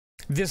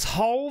This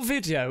whole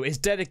video is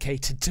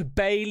dedicated to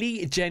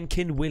Bailey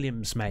Jenkin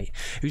Williams, mate,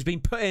 who's been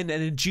put in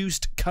an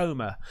induced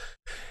coma.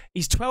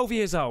 He's 12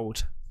 years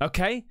old,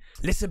 okay?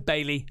 Listen,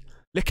 Bailey,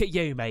 look at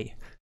you, mate.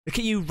 Look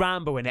at you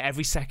Ramboing it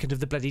every second of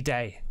the bloody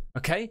day,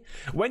 okay?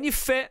 When you're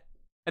fit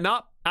and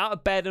up, out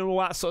of bed and all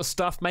that sort of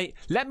stuff, mate,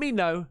 let me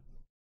know.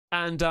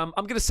 And I'm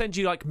going to send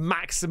you, like,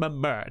 maximum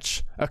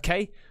merch,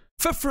 okay?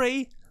 For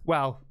free.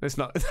 Well, it's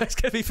not. It's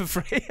going to be for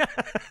free.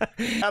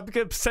 I'm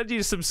going to send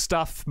you some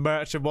stuff,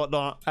 merch and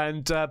whatnot.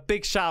 And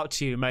big shout out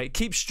to you, mate.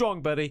 Keep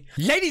strong, buddy.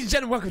 Ladies and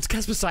gentlemen, welcome to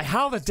Caspersight.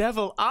 How the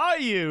devil are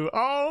you?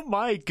 Oh,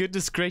 my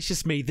goodness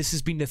gracious me. This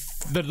has been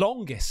the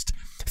longest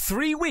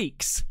 3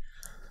 weeks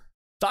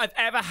that I've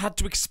ever had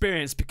to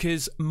experience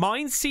because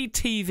Mindseed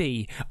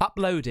TV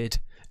uploaded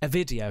a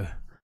video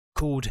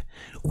called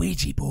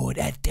Ouija Board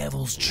at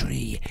Devil's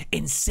Tree,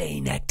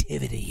 Insane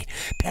Activity,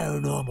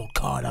 Paranormal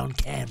Caught on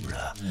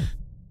Camera.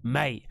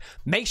 Mate,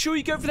 make sure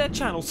you go for their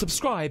channel,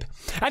 subscribe,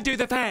 and do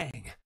the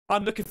thing.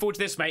 I'm looking forward to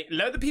this, mate.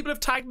 Loads of people have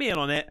tagged me in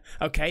on it,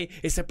 okay?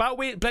 It's about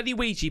bloody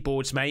Ouija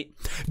boards, mate.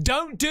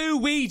 Don't do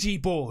Ouija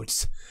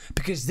boards,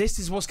 because this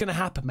is what's going to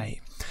happen,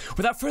 mate.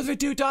 Without further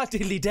ado,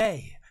 diddly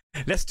day,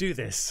 let's do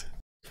this.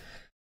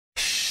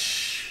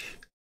 Shh.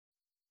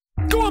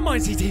 Go on,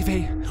 Mindseed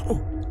TV.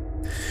 Oh.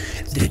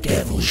 The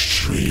Devil's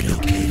Tree,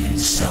 located in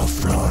South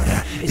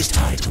Florida, is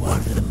tied to one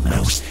of the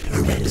most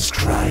horrendous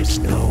crimes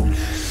known.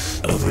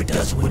 Over a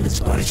dozen women's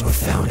bodies were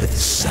found at the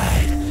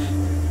site,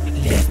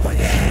 left by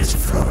the hands of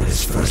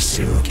Florida's first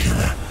serial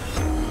killer.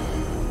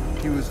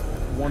 He was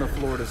one of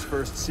Florida's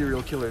first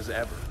serial killers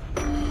ever.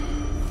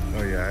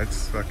 Oh yeah,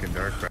 it's fucking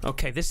dark.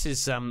 Okay, this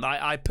is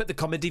I put the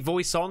comedy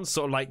voice on,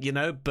 sort of like, you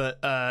know, but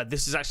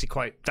this is actually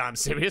quite damn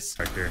serious.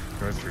 Back there,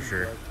 that's for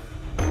sure.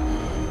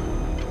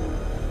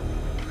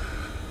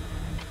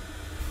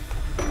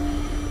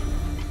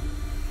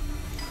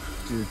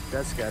 Dude,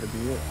 that's gotta be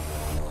it.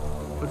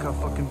 Look how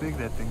fucking big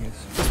that thing is.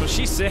 That's what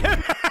she said.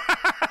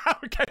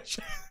 Okay.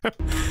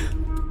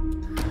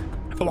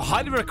 Oh,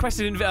 highly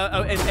requested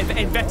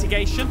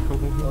investigation.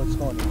 Oh, it's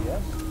going in,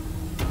 yes?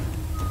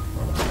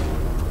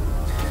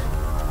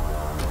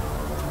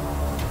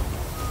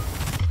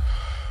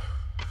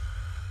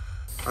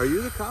 Are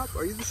you the cop?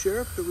 Are you the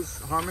sheriff that was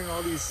harming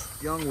all these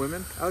young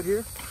women out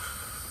here?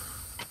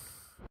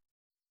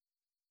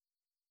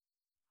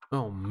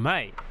 Oh,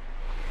 mate.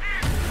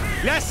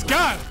 Let's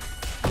go!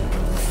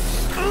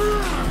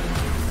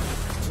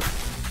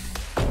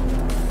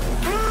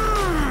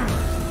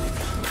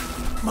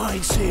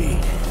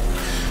 Mindseed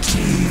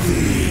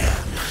TV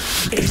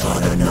is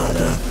on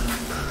another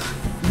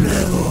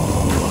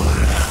level.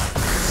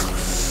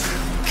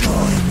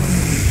 Join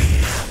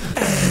me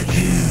and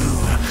you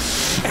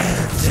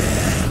and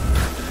them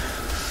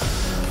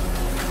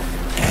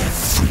at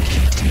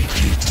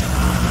freaky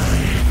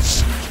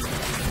times.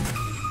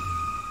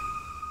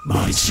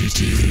 Mindseed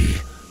TV.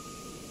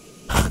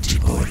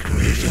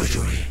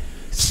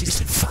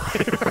 Season 5.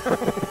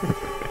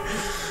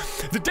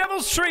 The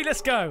Devil's Tree,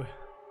 let's go.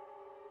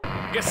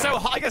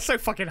 I get so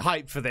fucking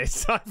hyped for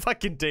this. I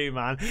fucking do,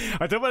 man.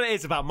 I don't know what it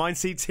is about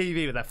Mindseed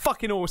TV, but they're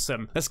fucking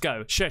awesome. Let's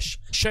go. Shush.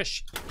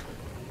 Shush.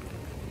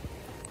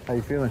 How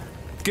you feeling?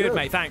 Good,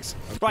 mate, thanks.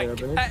 Right,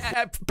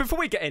 before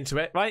we get into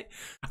it, right,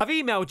 I've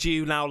emailed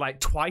you now like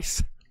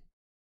twice.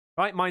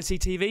 Right, Mindseed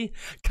TV?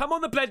 Come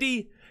on the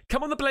bloody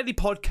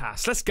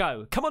podcast. Let's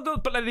go. Come on the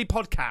bloody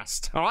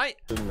podcast. All right?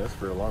 Doing this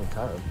for a long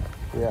time.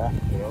 Yeah.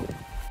 You know?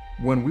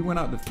 When we went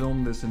out to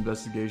film this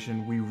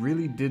investigation, we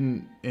really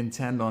didn't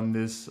intend on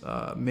this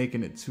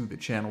making it to the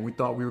channel. We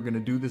thought we were going to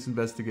do this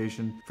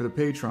investigation for the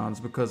patrons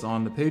because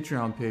on the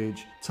Patreon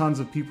page, tons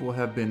of people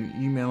have been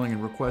emailing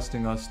and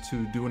requesting us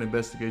to do an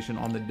investigation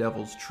on the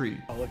Devil's Tree.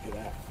 Oh, look at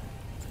that.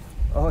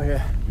 Oh,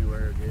 yeah.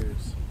 Beware of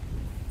gators.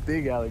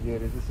 Big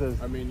alligators. It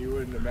says. I mean, you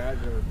wouldn't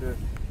imagine with this.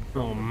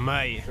 Oh,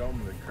 mate. Show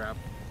them the crap.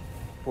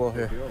 Well,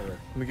 here.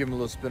 Let me give him a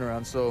little spin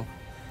around. So,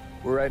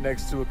 we're right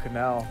next to a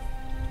canal.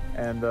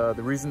 And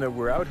the reason that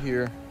we're out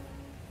here,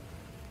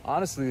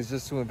 honestly, is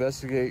just to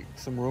investigate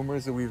some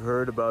rumors that we've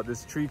heard about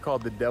this tree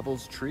called the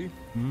Devil's Tree.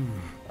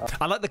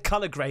 I like the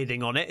color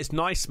grading on it. It's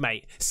nice,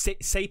 mate.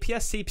 Sepia.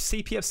 Just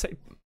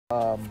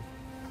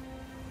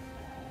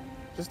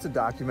to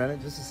document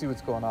it, just to see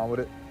what's going on with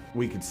it.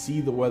 We could see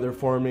the weather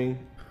forming,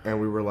 and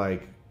we were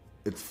like,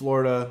 it's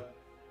Florida.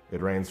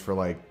 It rains for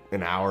like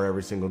an hour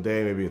every single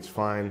day. Maybe it's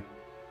fine.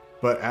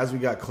 But as we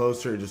got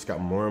closer, it just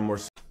got more and more.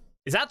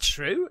 Is that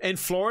true? In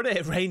Florida,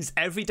 it rains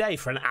every day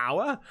for an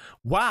hour?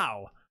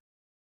 Wow.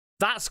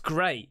 That's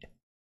great.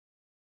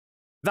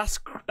 That's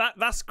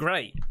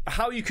great.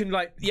 How you can,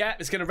 like, yeah,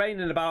 it's going to rain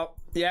in about,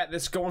 yeah,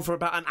 let's go on for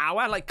about an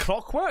hour, like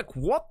clockwork?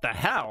 What the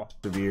hell?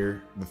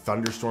 Severe. The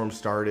thunderstorm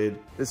started.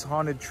 This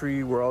haunted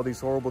tree where all these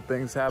horrible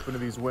things happen to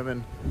these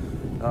women.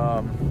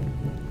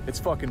 It's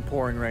fucking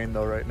pouring rain,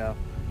 though, right now.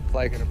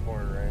 Like in a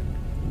pouring rain.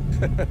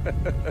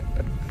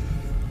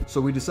 So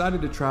we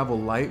decided to travel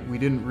light. We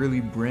didn't really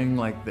bring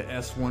like the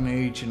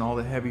S1H and all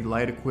the heavy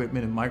light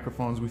equipment and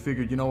microphones. We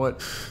figured, you know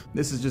what,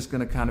 this is just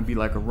gonna kind of be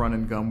like a run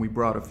and gun. We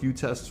brought a few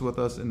tests with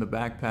us in the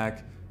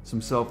backpack,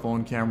 some cell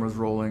phone cameras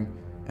rolling,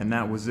 and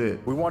that was it.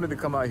 We wanted to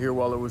come out here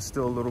while it was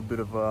still a little bit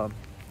of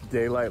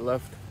daylight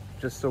left,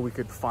 just so we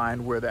could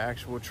find where the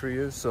actual tree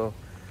is. So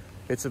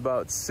it's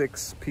about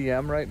 6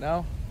 p.m. right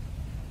now,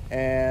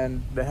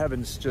 and the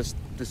heavens just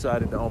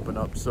decided to open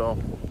up. So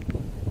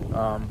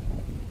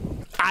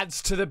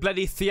adds to the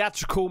bloody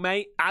theatrical,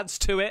 mate. Adds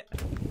to it.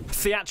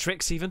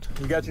 Theatrics, even.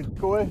 you got your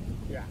Newquay?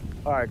 Yeah.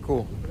 All right,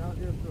 cool. Been out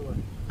here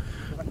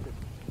for like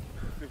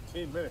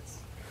 15 minutes.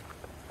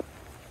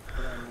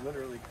 But I'm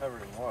literally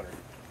covered in water.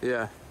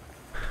 Yeah.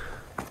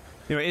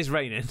 You know, it is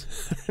raining.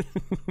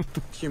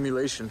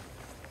 Accumulation.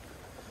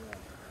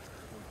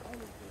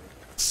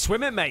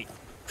 Swim it, mate.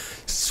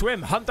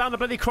 Swim. Hunt down the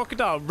bloody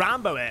crocodile.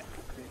 Rambo it.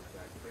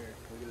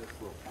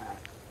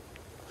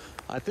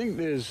 I think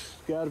there's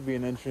got to be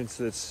an entrance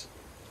that's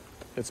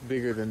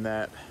bigger than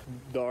that.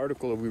 The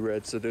article that we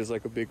read said there's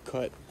like a big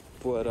cut,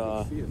 but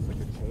See, it's like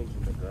a change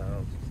in the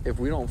ground. if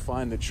we don't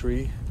find the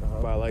tree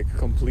by like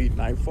complete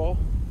nightfall,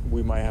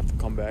 we might have to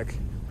come back.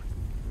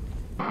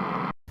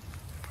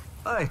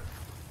 Hey,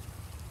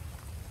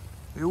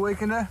 you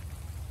awake in there?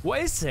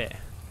 What is it?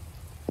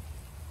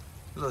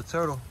 There's a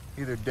turtle,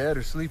 either dead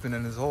or sleeping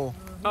in his hole.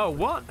 Oh,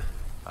 what?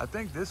 I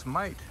think this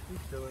might. He's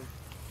chilling.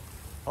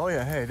 Oh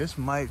yeah, hey, this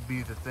might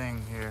be the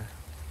thing here.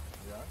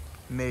 Yeah?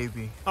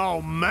 Maybe.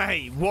 Oh,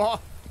 mate. What?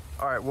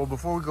 All right, well,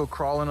 before we go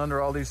crawling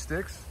under all these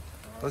sticks,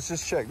 let's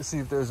just check to see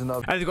if there's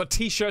another And they've got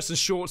t-shirts and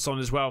shorts on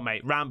as well,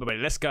 mate. Rambo, mate.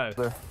 Let's go.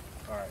 All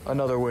right.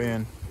 another way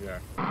in.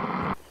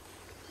 Yeah.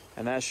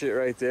 And that shit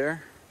right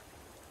there,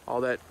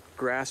 all that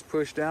grass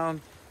pushed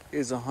down,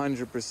 is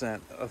 100%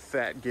 a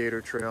fat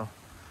gator trail.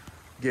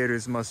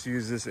 Gators must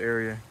use this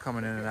area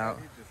coming in and out.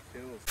 He just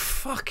kills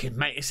Fucking,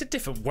 mate. It's a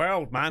different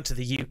world, man, to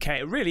the UK.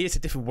 It really is a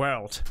different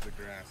world. the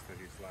grass that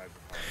he slides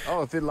upon.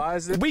 Oh, if it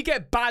lies there, We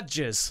get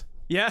badgers.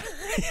 Yeah?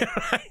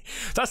 Right?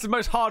 That's the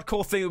most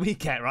hardcore thing that we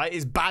get, right?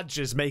 Is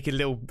badgers making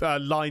little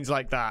lines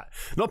like that.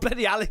 Not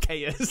bloody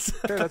alligators.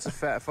 that's a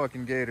fat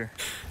fucking gator.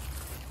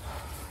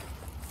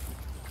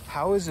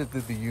 How is it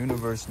that the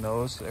universe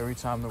knows every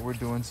time that we're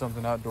doing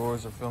something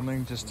outdoors or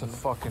filming just to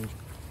fucking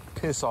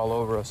piss all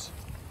over us?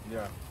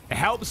 Yeah. It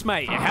helps,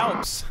 mate. It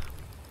helps.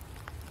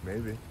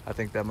 Maybe. I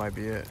think that might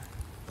be it.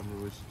 I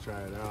mean, we should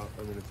try it out.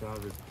 I mean, it's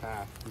on this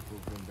path. People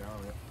have been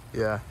down it.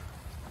 Yeah.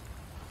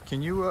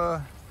 Can you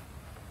want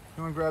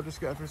to grab this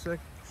guy for a sec?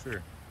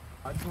 Sure.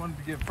 I just wanted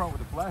to get in front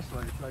with a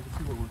flashlight so I can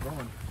see where we're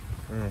going.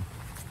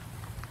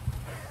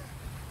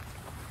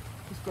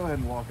 Just go ahead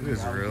and walk in. It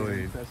is the alligator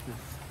really- infested.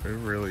 We're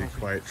really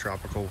quite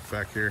tropical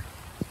back here.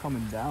 It's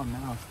coming down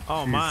now.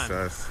 Oh, man.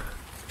 Jesus.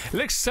 It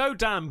looks so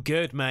damn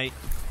good, mate.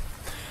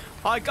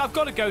 I've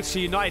got to go to the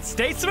United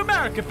States of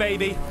America,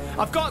 baby.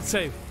 I've got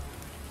to.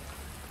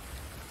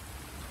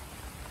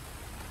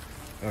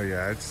 Oh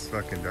yeah, it's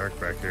fucking dark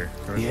back here.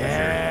 That's for sure.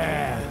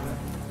 Yeah.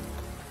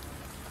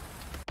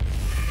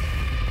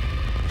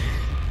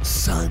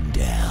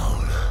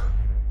 Sundown.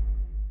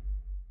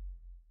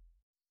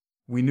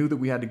 We knew that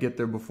we had to get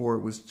there before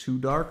it was too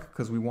dark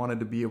because we wanted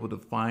to be able to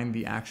find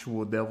the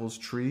actual devil's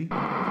tree.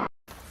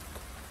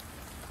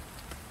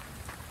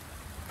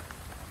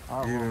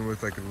 Even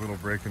with like a little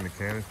break in the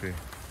canopy.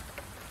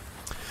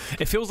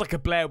 It feels like a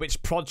Blair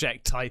Witch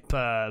Project type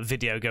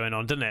video going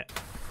on, doesn't it?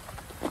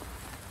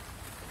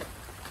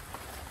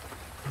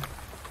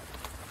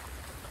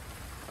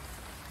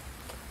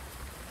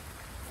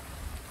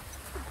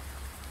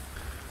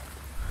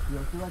 Yeah,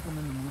 I feel like I'm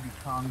in the movie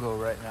Congo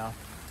right now.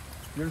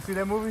 You ever see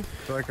that movie? I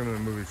feel like I'm in the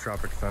movie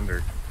Tropic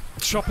Thunder.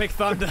 Tropic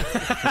Thunder.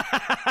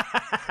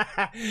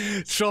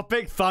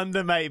 Tropic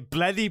Thunder, mate.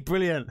 Bloody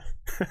brilliant.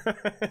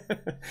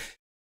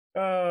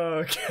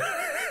 Oh,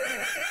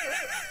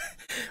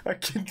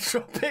 fucking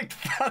Tropic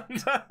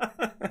Thunder.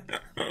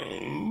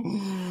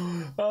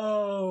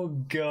 Oh,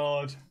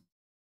 God.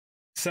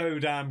 So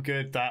damn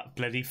good, that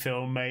bloody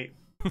film, mate.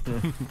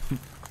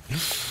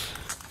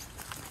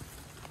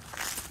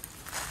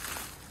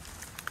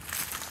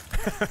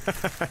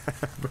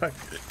 Right.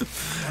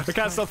 I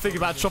can't stop thinking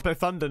about Tropic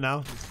Thunder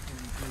now.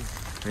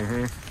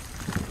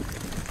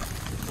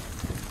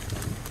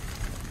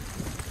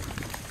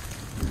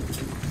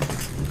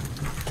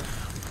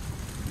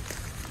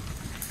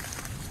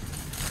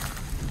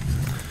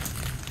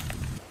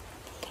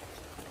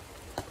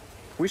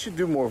 We should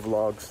do more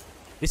vlogs.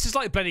 This is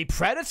like bloody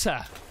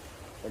Predator.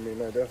 I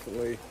mean,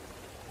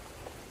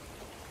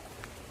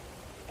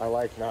 I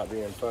like not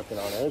being fucking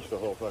on edge the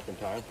whole fucking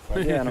time.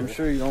 Yeah, and I'm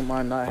sure you don't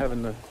mind not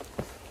having the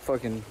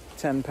fucking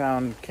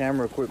 10-pound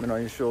camera equipment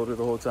on your shoulder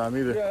the whole time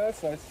either. Yeah,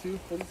 that's nice too.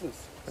 What is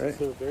this? Right. Is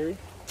this a berry?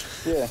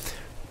 Yeah.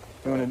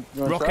 You wanna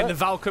Rocking try the it?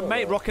 Valcum,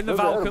 mate. Rocking the Those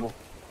are Valcum. edible.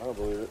 I don't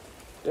believe it.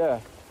 Yeah.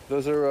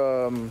 Those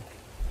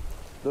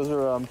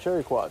are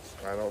cherry quads.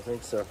 I don't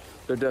think so.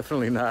 They're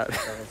definitely not.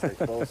 Sounds like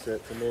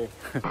bullshit to me.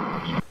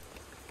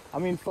 I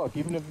mean, fuck,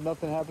 even if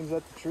nothing happens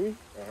at the tree,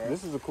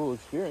 this is a cool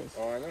experience.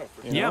 Oh, I know.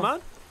 For sure. Yeah, man.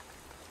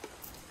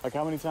 Like,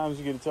 how many times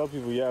you get to tell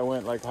people, yeah, I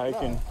went, like,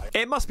 hiking?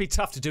 It must be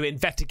tough to do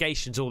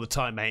investigations all the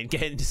time, mate, and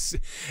getting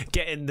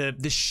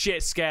the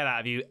shit scared out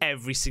of you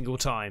every single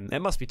time. It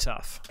must be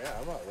tough. Yeah,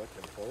 I'm not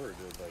looking forward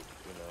to, like,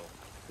 you know,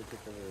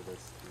 particularly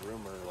this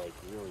rumor, like,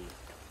 really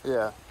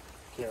Yeah.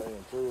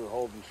 carrying through,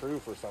 holding true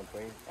for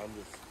something. I'm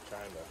just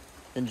trying to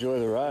Enjoy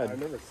the ride. I've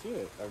never seen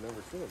it. I've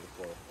never seen it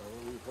before. I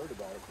mean, we've heard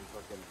about it from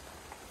fucking,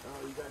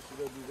 oh, you guys should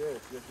go do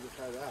this. You guys should go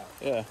try that.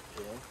 Yeah.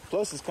 You know?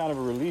 Plus, it's kind of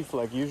a relief.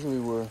 Like, usually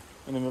we're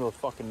in the middle of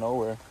fucking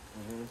nowhere.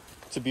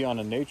 To be on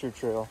a nature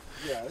trail.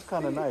 Yeah, It's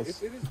kind of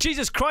nice. It is.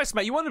 Jesus Christ,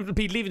 mate, you want to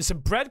be leaving some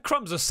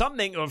breadcrumbs or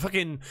something, or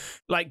fucking,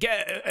 like,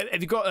 have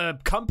you got a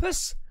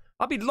compass?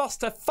 I'd be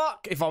lost to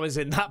fuck if I was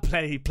in that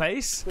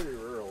place. Pretty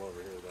rural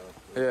over here,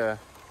 though. Yeah.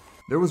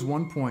 There was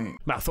one point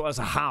I thought it was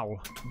a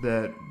howl.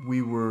 that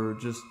we were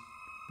just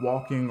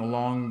walking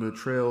along the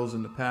trails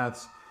and the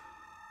paths,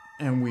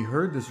 and we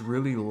heard this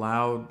really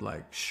loud,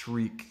 like,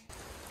 shriek.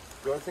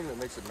 The only thing that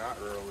makes it not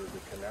rural is the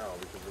canal,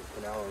 because the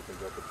canal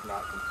opens up, it's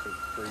not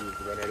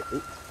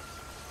trees.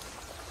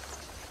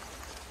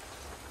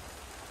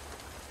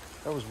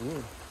 That was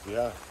weird.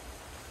 Yeah.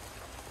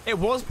 It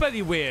was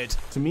bloody weird.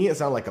 To me, it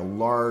sounded like a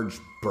large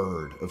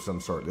bird of some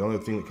sort. The only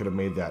thing that could have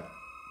made that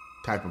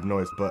type of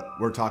noise, but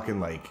we're talking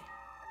like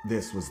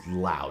this was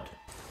loud.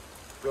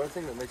 The only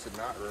thing that makes it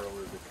not rural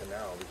is the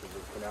canal, because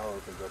the canal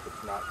opens up,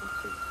 it's not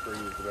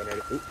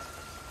trees.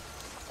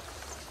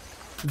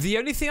 The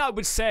only thing I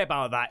would say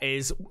about that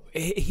is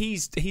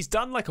he's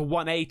done like a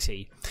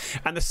 180,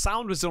 and the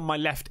sound was on my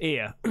left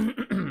ear.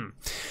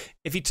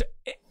 If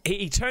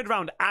he turned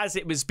around as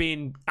it was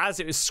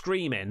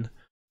screaming,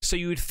 so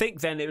you would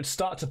think then it would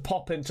start to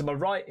pop into my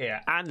right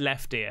ear and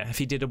left ear if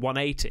he did a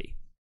 180.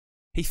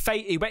 He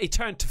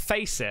turned to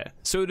face it,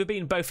 so it would have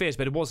been both ears,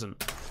 but it wasn't.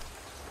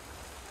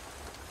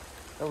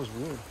 That was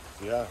weird.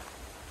 Yeah.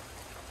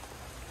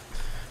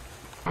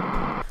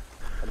 I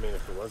mean,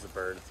 if it was a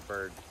bird, it's a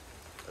bird.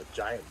 A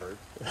giant bird.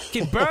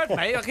 Fucking bird,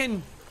 mate.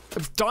 Fucking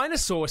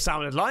dinosaur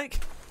sounded like.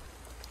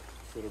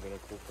 Would have been a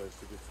cool place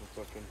to get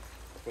some fucking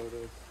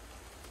photos.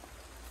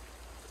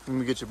 Let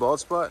me get your bald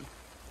spot.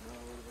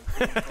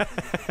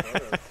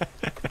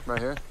 Right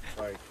here.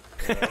 Like,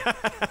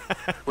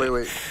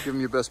 Wait. Give him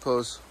your best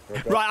pose.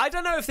 Right, I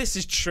don't know if this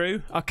is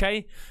true,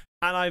 okay?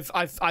 And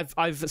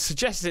I've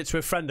suggested it to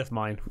a friend of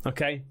mine,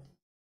 okay?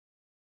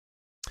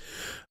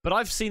 But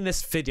I've seen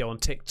this video on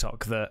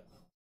TikTok that,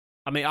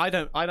 I mean, I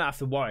don't have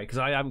to worry because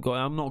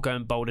I'm not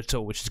going bald at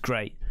all, which is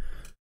great.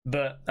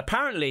 But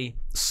apparently,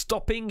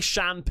 stopping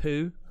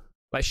shampoo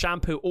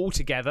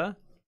altogether,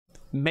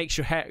 makes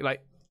your hair,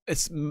 like,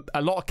 it's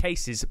a lot of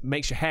cases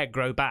makes your hair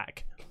grow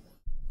back.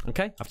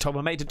 Okay, I've told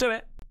my mate to do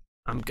it.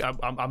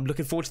 I'm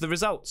looking forward to the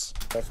results.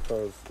 best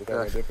pose. Is that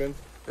my dip in?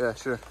 Yeah,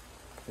 sure.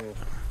 Yeah.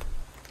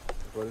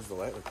 What does the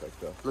light look like,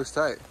 though? Looks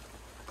tight.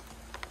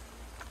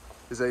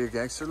 Is that your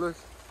gangster look?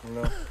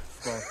 No,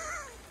 it's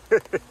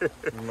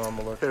fine.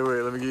 Normal look. Hey,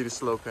 wait, let me give you the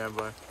slow pan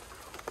by.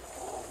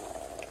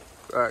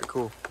 Alright,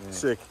 cool. Yeah.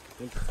 Sick.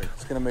 Interesting.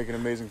 It's gonna make an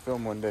amazing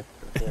film one day.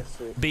 Yeah,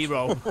 sweet.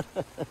 B-roll.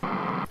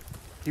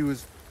 He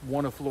was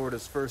one of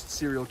Florida's first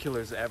serial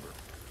killers ever,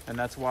 and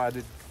that's why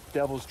the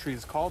Devil's Tree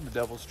is called the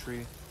Devil's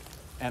Tree.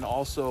 And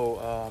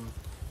also,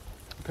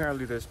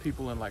 apparently there's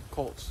people in, like,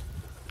 cults.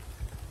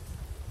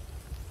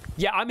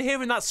 Yeah, I'm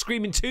hearing that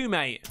screaming too,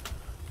 mate.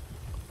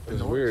 It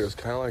was weird. It was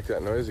kind of like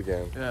that noise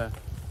again, Yeah,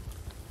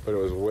 but it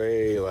was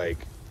way, like,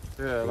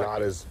 yeah, like,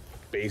 not as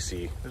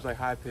bassy. it was like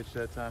high pitched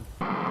that time.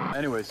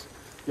 Anyways,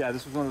 yeah,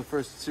 this was one of the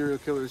first serial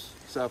killers,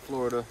 South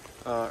Florida,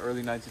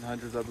 early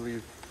 1900s, I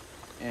believe,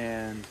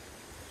 and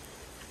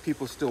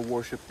people still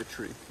worship the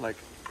tree. Like,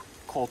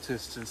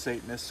 cultists and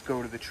Satanists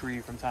go to the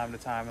tree from time to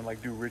time and,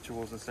 like, do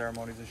rituals and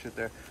ceremonies and shit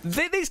there.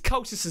 These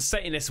cultists and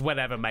Satanists,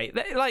 whatever, mate.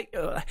 They're like,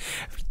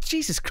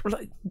 Jesus Christ,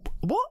 like,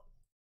 what?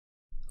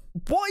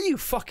 What are you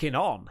fucking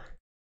on?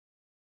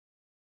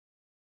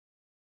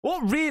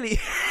 What really?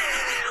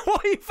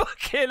 What are you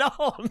fucking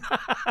on?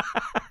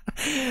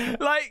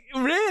 Like,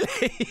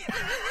 really?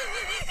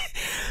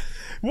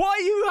 What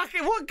are you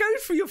fucking? What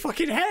goes through your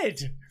fucking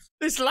head?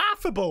 It's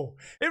laughable.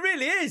 It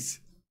really is.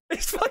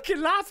 It's fucking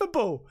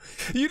laughable.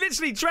 You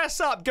literally dress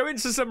up, go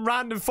into some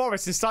random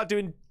forest and start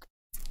doing,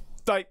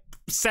 like,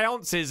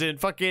 seances and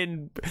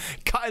fucking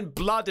cutting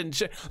blood and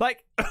shit.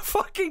 Like,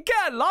 fucking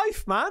get a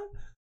life, man.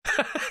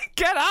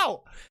 Get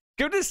out.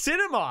 Go to the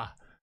cinema.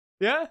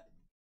 Yeah?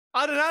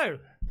 I don't know.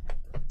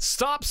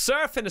 Stop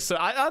surfing.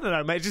 I don't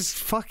know, mate. Just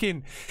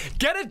fucking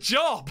get a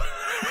job.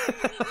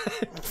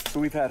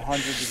 So we've had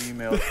hundreds of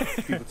emails,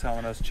 people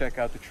telling us, check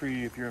out the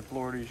tree. If you're in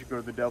Florida, you should go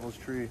to the Devil's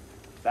Tree.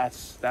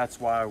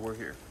 That's why we're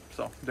here.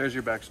 So there's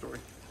your backstory.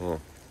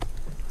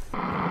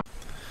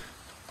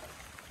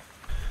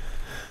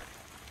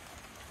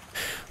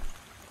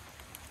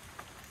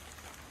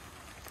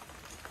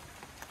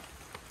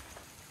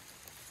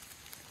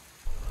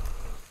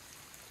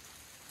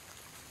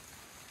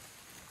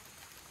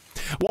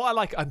 What I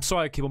like, I'm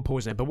sorry I keep on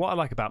pausing it, but what I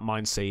like about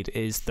Mindseed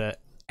is that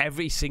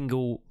every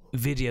single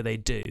video they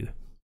do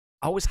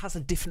always has a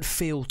different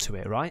feel to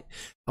it, right?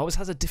 Always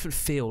has a different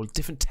feel,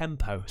 different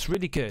tempo. It's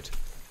really good.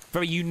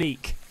 Very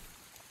unique.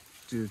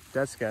 Dude,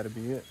 that's gotta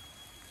be it.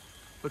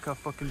 Look how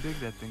fucking big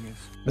that thing is.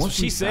 That's what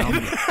she said.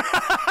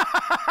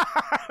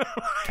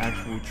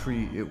 Actual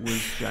tree, it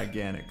was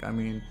gigantic. I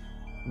mean,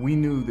 we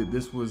knew that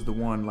this was the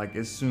one, like,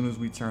 as soon as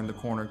we turned the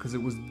corner, because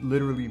it was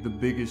literally the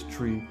biggest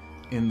tree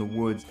in the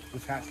woods.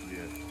 This has to be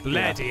it.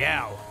 Bloody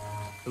hell.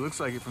 It looks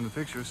like it from the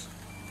pictures.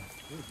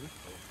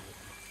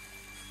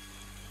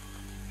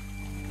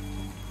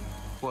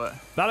 What?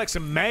 That looks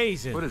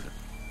amazing. What is it?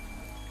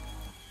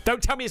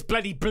 Don't tell me it's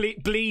bloody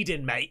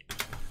bleeding, mate.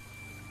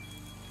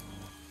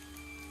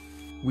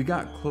 We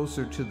got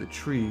closer to the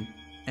tree,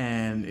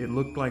 and it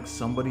looked like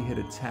somebody had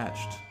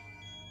attached,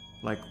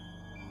 like,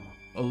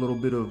 a little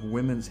bit of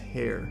women's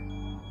hair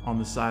on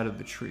the side of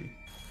the tree.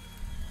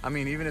 I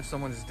mean, even if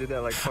someone just did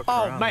that, like, fucking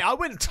Oh, around. mate, I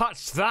wouldn't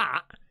touch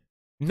that.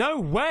 No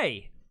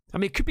way. I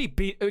mean, it could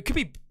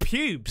be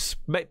pubes,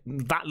 mate,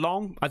 that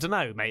long. I don't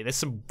know, mate. There's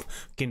some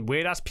fucking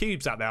weird ass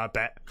pubes out there. I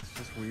bet. It's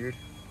just weird.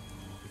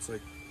 It's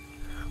like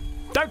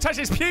Don't touch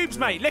his pubes,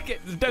 mate. Lick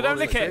it. Don't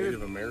lick it.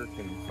 Native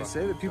American. They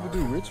say that people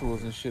do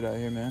rituals and shit out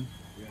here, man.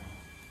 Yeah.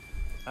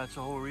 That's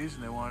the whole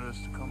reason they wanted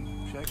us to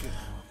come check it.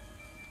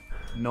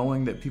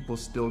 Knowing that people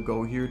still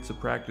go here to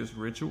practice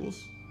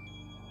rituals,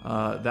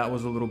 that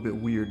was a little bit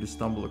weird to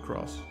stumble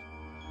across.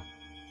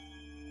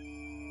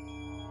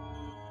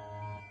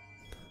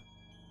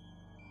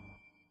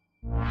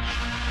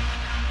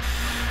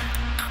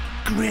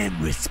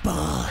 Grim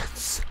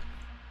response.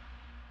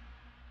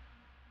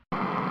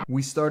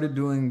 We started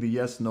doing the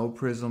yes/no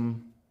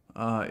prism.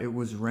 It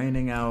was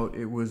raining out.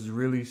 It was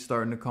really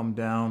starting to come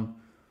down.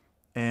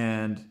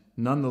 And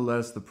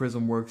nonetheless, the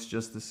prism works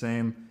just the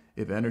same.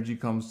 If energy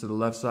comes to the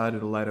left side,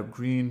 it'll light up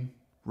green.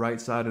 Right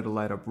side, it'll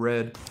light up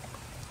red.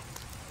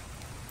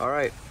 All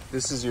right,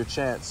 this is your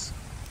chance.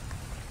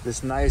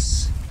 This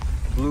nice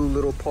blue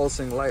little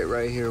pulsing light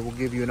right here will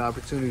give you an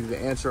opportunity to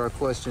answer our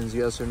questions,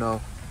 yes or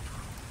no.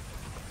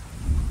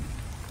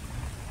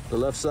 The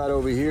left side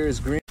over here is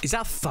green. Is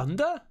that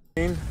thunder?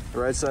 The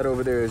right side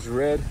over there is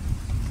red.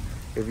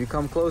 If you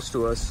come close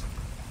to us,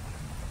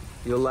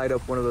 you'll light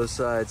up one of those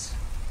sides.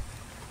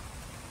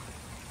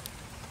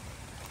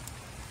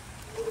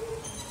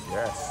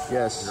 Yes.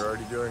 Yes. You're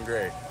already doing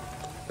great.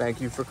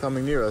 Thank you for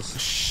coming near us.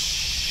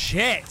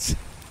 Shit.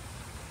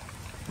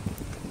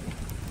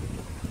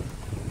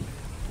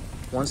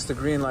 Once the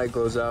green light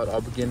goes out,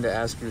 I'll begin to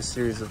ask you a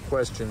series of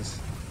questions.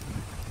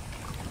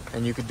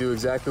 And you can do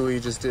exactly what you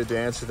just did to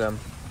answer them.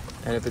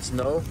 And if it's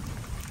no,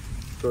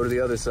 go to the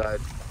other side.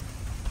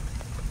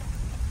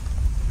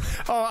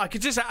 Oh, I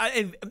could just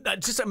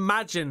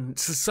imagine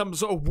some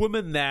sort of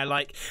woman there,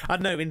 like, I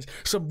don't know, in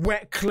some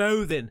wet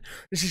clothing.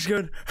 And she's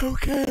going,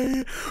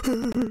 okay.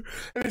 And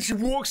then she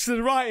walks to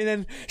the right, and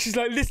then she's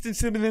like listening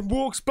to them, and then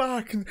walks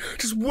back and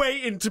just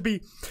waiting to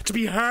be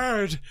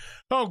heard.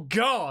 Oh,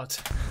 God.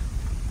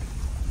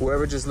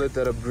 Whoever just lit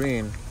that up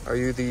green, are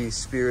you the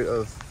spirit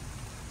of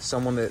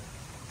someone that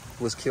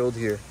was killed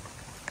here?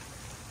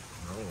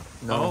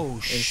 No. Oh,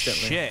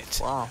 instantly. shit.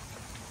 Wow.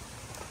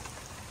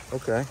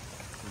 Okay.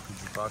 Who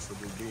could you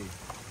possibly be?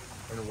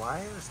 And why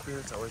are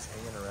spirits always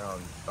hanging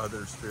around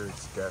other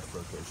spirits' death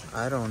locations?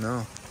 I don't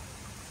know.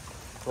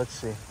 Let's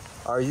see.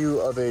 Are you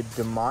of a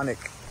demonic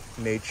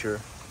nature?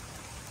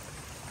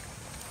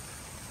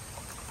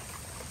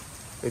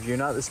 If you're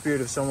not the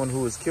spirit of someone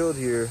who was killed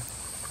here,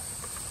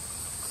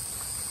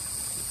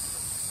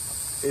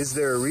 is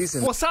there a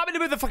reason What's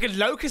happening with the fucking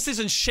locusts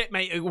and shit,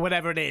 mate, or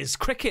whatever it is?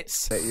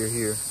 Crickets. that you're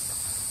here?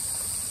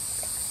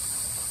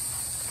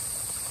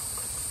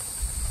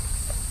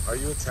 Are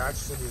you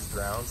attached to these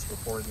grounds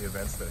before the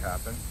events that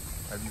happened?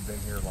 Have you been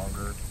here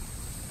longer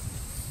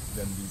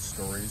than these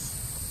stories?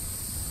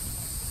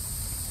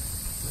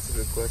 That's a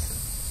good question.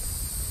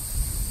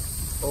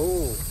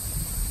 Oh,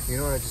 you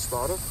know what I just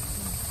thought of?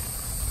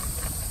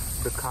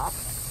 The cop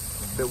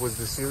that was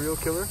the serial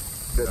killer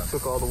that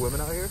took all the women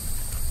out here,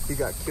 he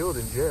got killed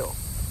in jail.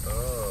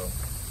 Oh.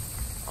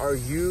 Are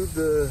you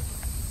the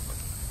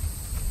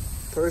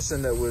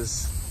person that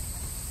was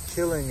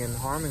killing and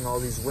harming all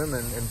these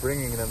women and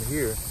bringing them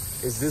here?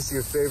 Is this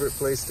your favorite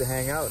place to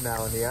hang out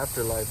now in the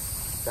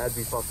afterlife? That'd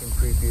be fucking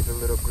creepy if it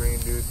lit up green,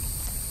 dude.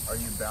 Are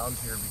you bound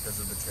here because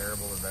of the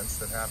terrible events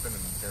that happened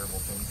and the terrible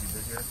things you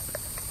did here?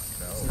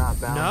 No. It's not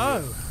bound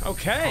No. here.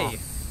 Okay.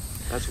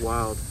 That's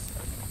wild.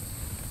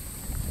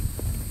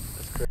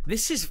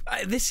 This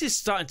is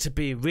starting to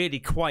be really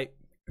quite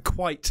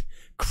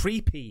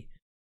creepy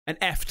and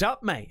effed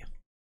up, mate.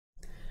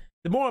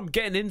 The more I'm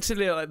getting into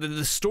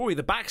the story,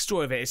 the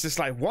backstory of it, it's just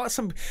like, what?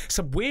 Some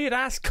weird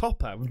ass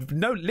copper,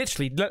 no,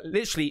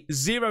 literally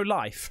zero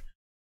life,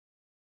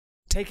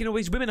 taking all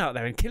these women out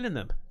there and killing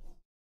them.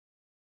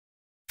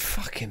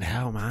 Fucking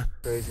hell, man.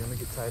 Crazy. Let me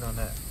get tight on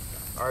that.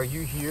 Are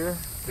you here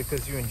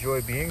because you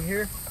enjoy being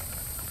here?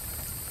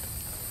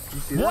 You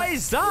see that? What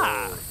is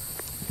that?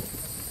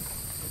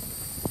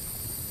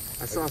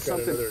 I saw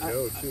something.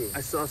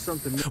 I saw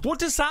something What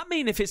does that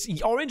mean if it's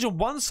orange on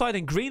one side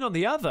and green on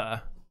the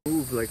other?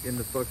 move like in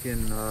the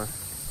fucking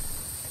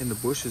in the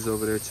bushes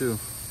over there too.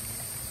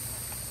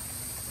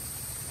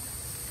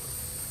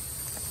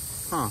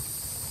 Huh.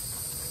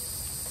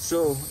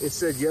 So it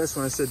said yes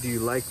when I said, do you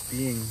like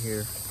being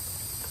here?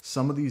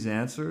 Some of these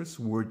answers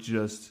were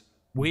just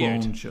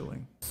Weird. bone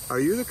chilling. Are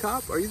you the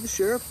cop? Are you the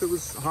sheriff that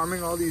was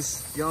harming all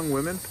these young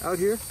women out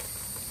here?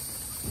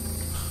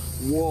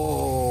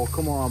 Whoa,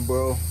 come on,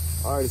 bro.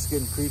 All right, it's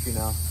getting creepy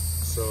now.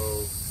 So,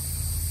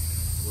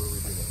 what are we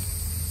doing?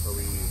 Are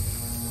we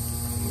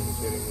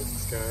communicating with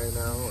this guy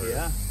now? Or?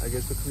 Yeah, I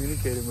guess we're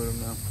communicating with him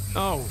now.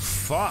 Oh,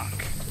 fuck.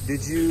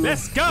 Did you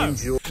Let's go.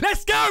 enjoy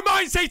Let's go,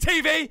 Mindseed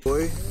TV.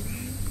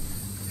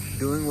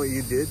 doing what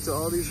you did to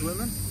all these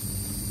women?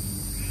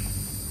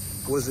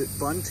 Was it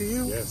fun to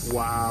you? Yes.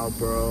 Wow,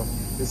 bro.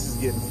 This is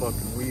getting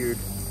fucking weird.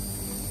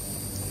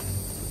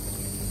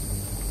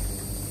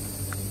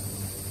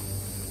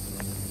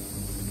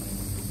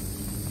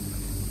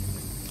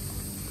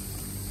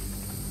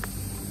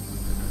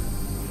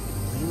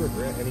 Do you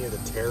regret any of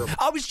the terrible...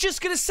 I was just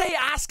going to say,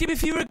 ask him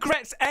if he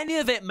regrets any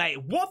of it,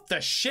 mate. What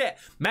the shit?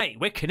 Mate,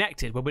 we're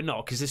connected. Well, we're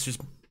not, because this was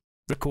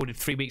recorded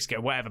 3 weeks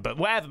ago, whatever. But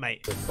whatever,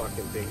 mate. The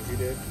fucking things you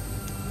did?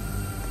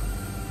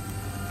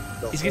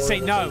 He's gonna say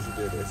no.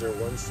 You did. Is there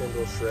one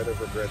single shred of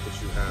regret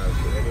that you have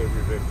for any of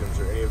your victims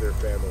or any of their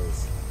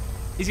families?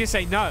 He's going to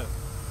say no.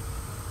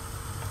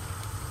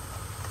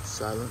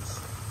 Silence.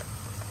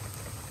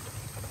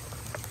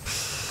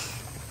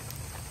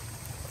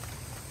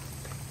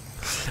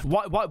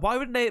 Why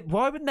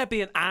wouldn't there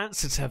be an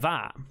answer to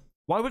that?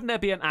 Why wouldn't there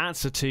be an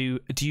answer to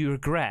do you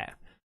regret?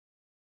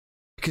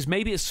 Because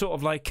maybe it's sort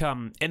of like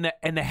in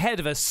the head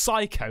of a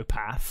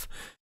psychopath,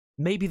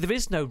 maybe there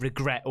is no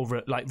regret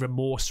or like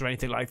remorse or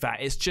anything like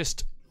that. It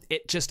just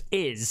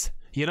is,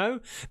 you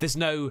know? There's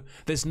no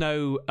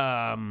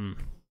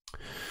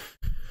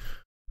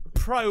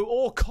pro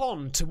or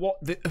con to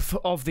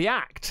of the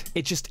act.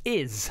 It just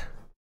is.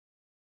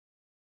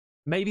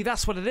 Maybe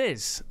that's what it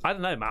is. I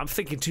don't know, man. I'm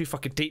thinking too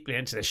fucking deeply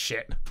into this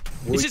shit.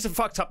 He's just a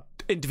fucked up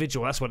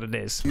individual. That's what it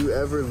is. Do you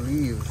ever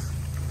leave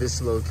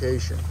this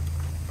location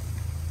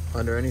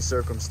under any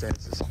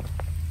circumstances?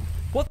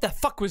 What the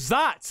fuck was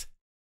that?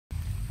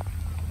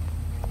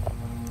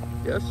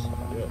 Yes?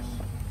 Yes.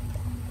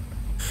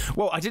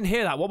 Whoa, I didn't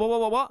hear that. What?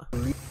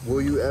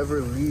 Will you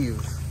ever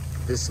leave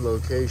this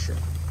location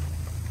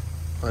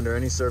under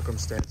any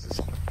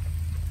circumstances?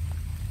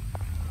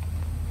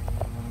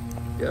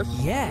 Yes?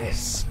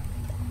 Yes.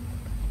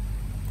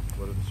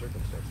 What are the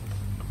circumstances?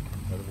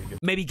 How do we get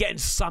Maybe getting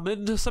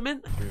summoned or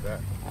something? through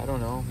that? I don't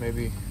know,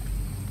 maybe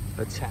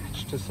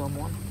attached to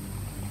someone,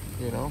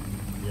 you know?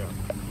 Yeah.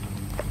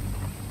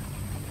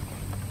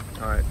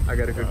 Alright, I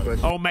got a good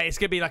question. Oh, mate, it's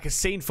going to be like a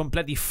scene from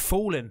bloody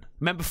Fallen.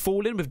 Remember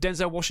Fallen with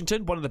Denzel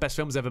Washington? One of the best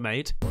films ever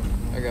made.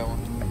 I got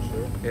one.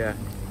 Sure. Yeah.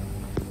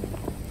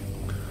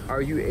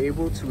 Are you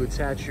able to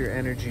attach your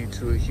energy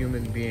to a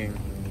human being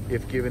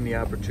if given the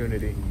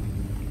opportunity?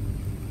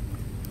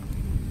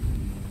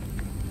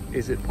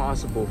 Is it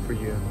possible for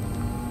you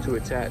to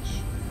attach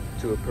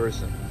to a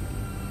person?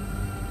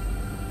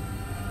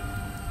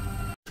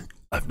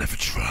 I've never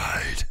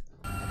tried.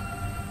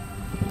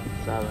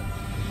 Silence.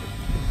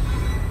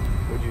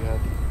 What'd you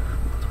have?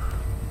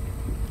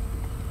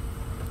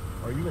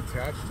 Are you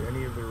attached to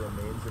any of the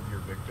remains of your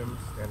victims,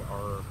 and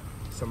are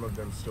some of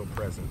them still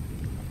present?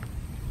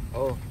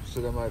 Oh, so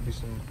there might be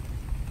some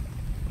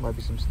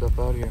stuff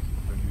out here.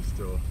 Are you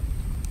still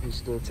He's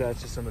still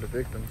attached to some of the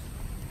victims.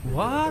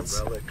 What? like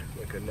a relic,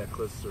 like a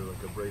necklace or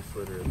like a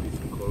bracelet or a piece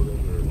of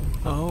clothing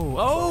or?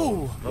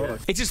 Oh! Yeah.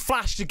 It just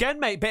flashed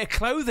again, mate. Bit of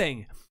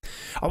clothing.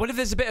 I wonder if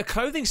there's a bit of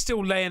clothing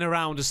still laying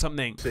around or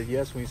something. You said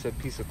yes when you said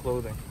piece of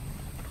clothing.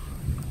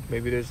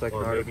 Maybe there's like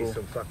Or an maybe article.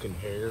 some fucking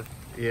hair.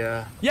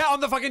 Yeah. Yeah,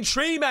 on the fucking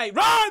tree, mate.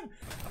 Run!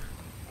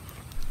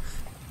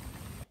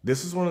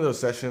 This is one of those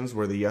sessions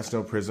where the Yes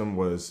No Prism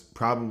was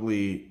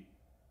probably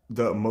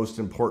the most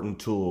important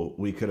tool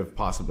we could have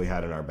possibly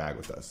had in our bag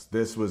with us.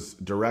 This was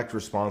direct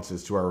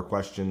responses to our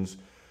questions.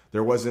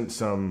 There wasn't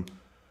some,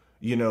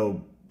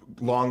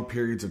 long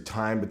periods of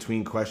time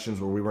between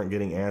questions where we weren't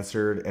getting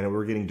answered, and we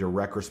were getting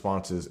direct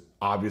responses,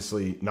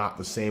 obviously not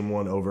the same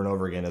one over and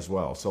over again as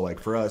well. So like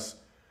for us,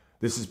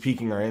 this is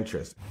piquing our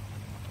interest.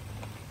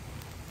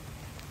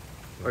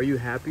 Are you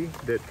happy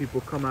that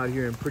people come out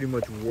here and pretty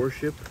much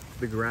worship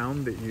the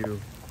ground that you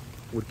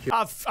would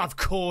Of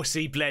course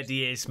he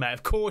bloody is, mate.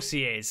 Of course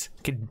he is.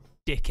 Fucking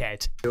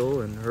dickhead.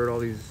 kill and hurt all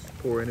these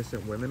poor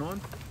innocent women on?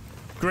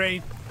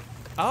 Green.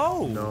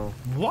 Oh. No.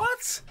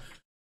 What?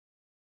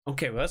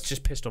 Okay, well, that's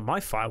just pissed on my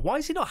fire. Why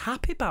is he not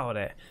happy about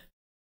it?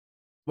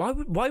 Why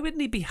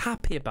wouldn't he be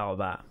happy about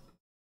that?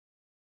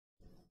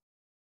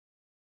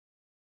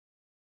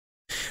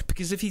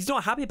 Because if he's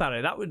not happy about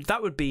it,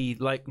 that would be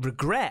like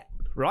regret,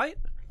 right?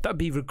 That would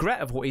be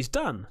regret of what he's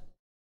done.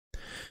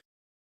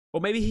 Or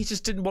maybe he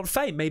just didn't want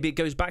fame. Maybe it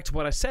goes back to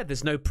what I said.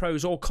 There's no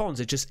pros or cons.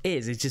 It just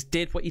is. He just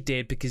did what he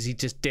did because he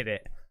just did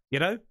it. You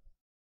know?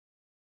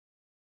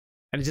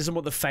 And he doesn't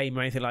want the fame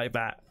or anything like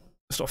that.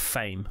 It's not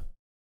fame.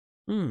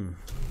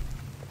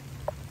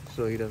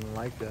 So he doesn't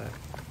like that.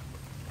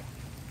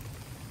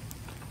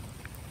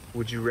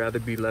 Would you rather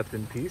be left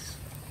in peace?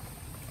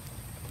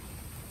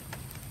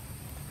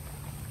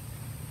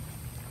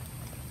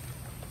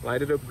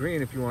 Light it up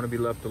green if you want to be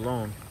left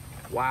alone.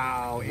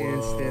 Wow,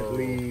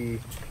 instantly,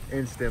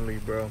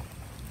 bro.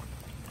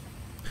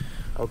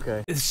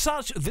 Okay. It's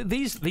such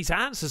these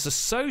answers are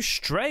so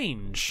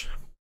strange.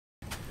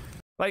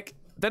 Like,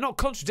 they're not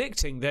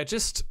contradicting, they're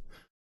just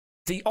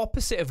the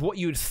opposite of what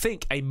you would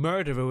think a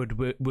murderer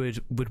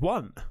would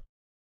want.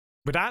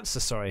 Would answer,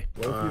 sorry.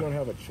 What if you don't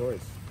have a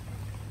choice?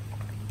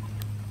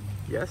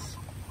 Yes?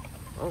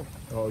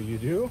 Oh, you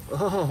do?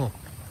 Oh.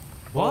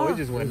 What? Oh, it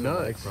just went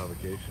Like nuts.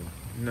 provocation.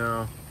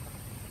 No.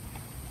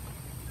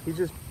 He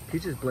just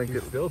blinked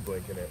He's it. still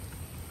blinking it.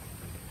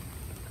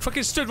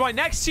 Fucking stood right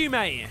next to you,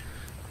 mate.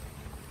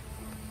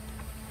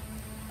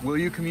 Will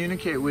you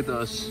communicate with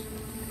us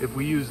if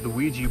we use the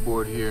Ouija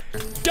board here?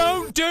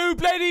 Don't do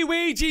bloody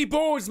Ouija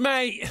boards,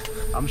 mate.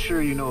 I'm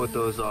sure you know what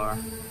those are.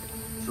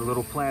 It's a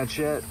little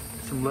planchette,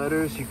 some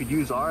letters. You could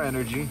use our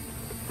energy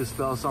to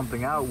spell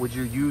something out. Would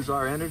you use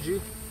our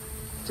energy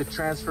to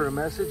transfer a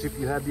message if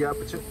you had the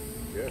opportunity?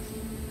 Yes.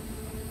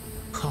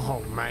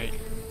 Oh, mate.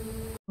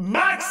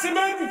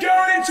 Maximum,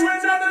 go into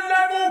another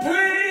level,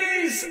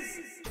 please.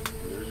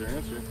 There's your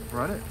answer.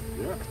 Run it.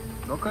 Yeah.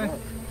 Okay.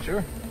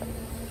 Sure.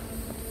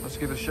 Let's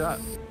give it a shot.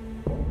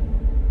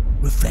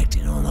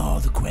 Reflecting on all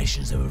the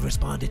questions that were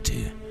responded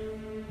to,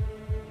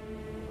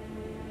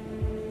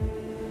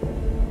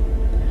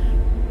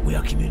 we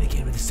are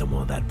communicating with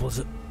someone that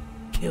was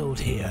killed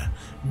here.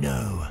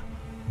 No.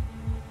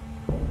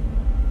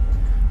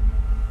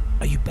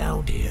 Are you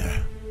bound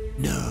here?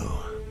 No.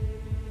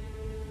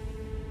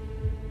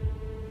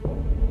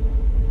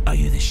 Are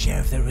you the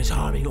sheriff that was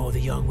harming all the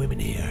young women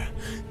here?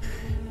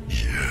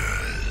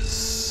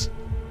 Yes.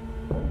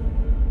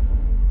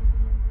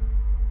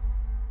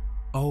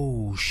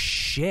 Oh,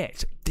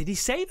 shit. Did he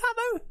say that,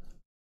 though?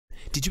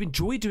 Did you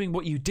enjoy doing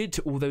what you did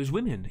to all those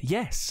women?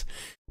 Yes.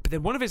 But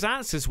then one of his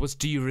answers was,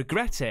 do you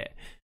regret it?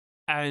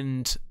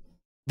 And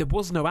there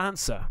was no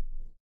answer.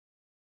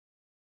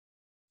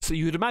 So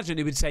you would imagine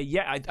he would say,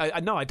 yeah, I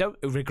no, I don't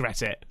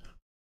regret it.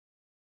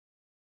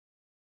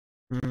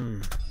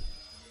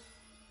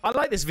 I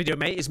like this video,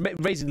 mate. It's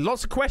raising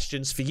lots of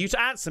questions for you to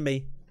answer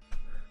me.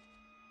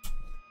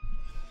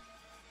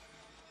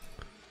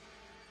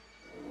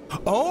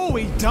 Oh,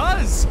 he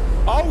does!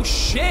 Oh,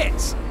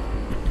 shit!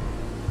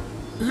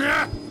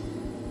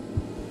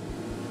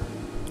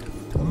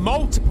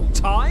 Multiple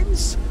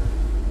times?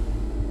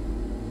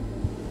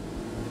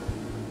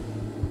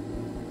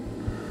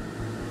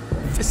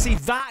 See,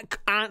 that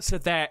answer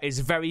there is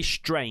very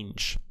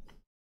strange.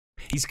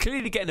 He's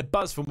clearly getting a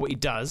buzz from what he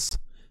does,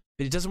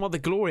 but he doesn't want the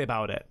glory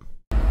about it.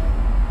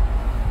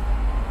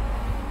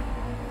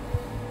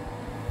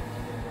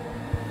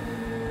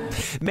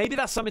 Maybe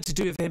that's something to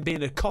do with him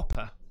being a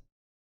copper.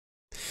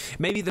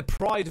 Maybe the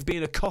pride of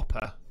being a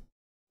copper,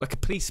 like a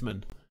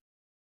policeman,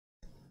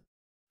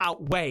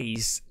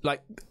 outweighs,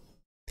 like...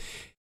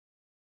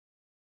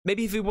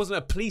 Maybe if he wasn't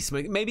a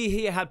policeman, maybe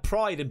he had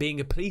pride in being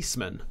a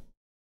policeman.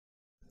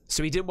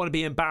 So he didn't want to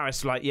be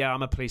embarrassed, like, yeah,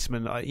 I'm a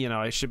policeman, you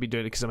know, I should be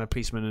doing it because I'm a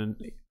policeman,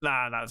 and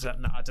nah, I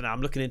don't know,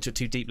 I'm looking into it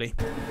too deeply.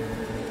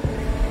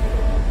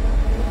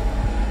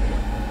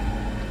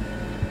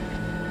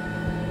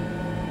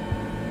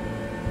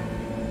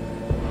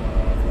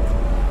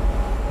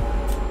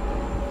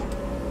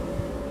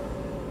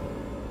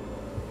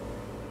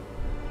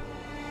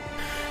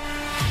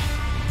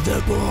 The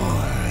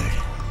board.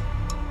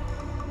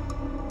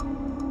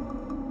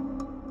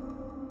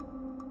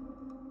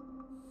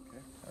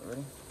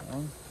 Ready?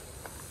 1,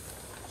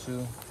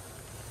 2,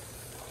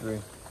 3.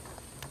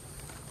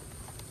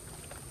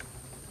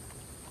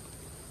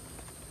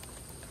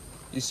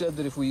 You said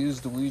that if we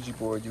used the Ouija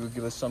board, you would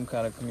give us some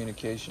kind of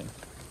communication.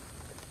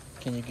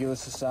 Can you give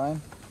us a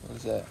sign? What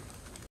is that?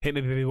 Hit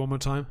me maybe one more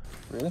time.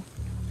 Really?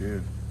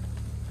 Dude.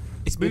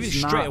 It's moving It's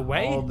straight not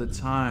away. all the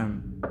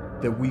time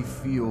that we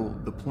feel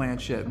the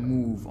planchette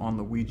move on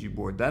the Ouija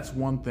board. That's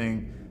one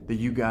thing that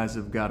you guys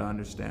have got to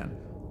understand.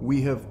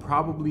 We have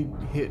probably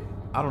hit,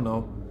 I don't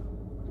know,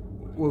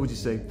 what would you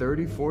say,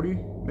 30, 40,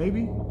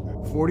 maybe?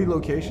 40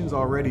 locations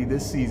already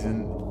this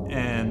season,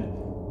 and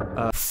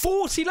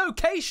 40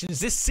 locations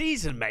this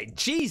season, mate.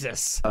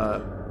 Jesus.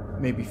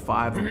 maybe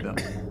 5 of them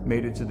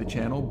made it to the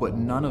channel, but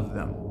none of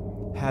them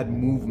had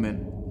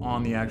movement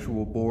on the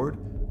actual board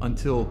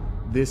until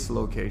this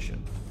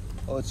location.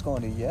 Oh, it's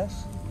going to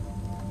yes?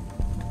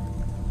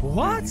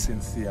 What? Dude, you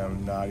can see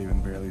I'm not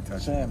even barely touching.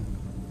 Sam,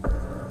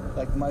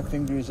 like my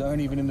fingers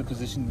aren't even in the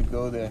position to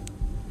go there.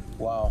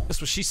 Wow.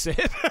 That's what she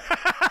said.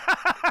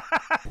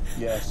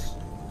 Yes.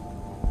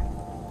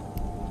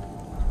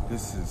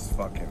 This is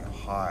fucking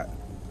hot.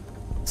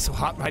 So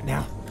hot right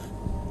now.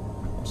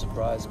 I'm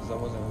surprised because I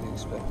wasn't really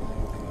expecting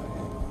anything out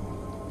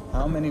here.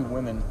 How many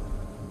women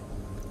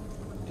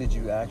did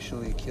you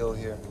actually kill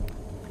here?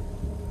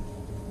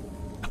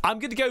 I'm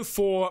going to go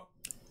for...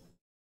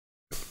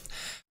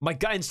 My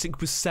gut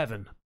instinct was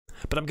 7.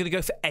 But I'm going to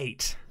go for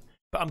 8.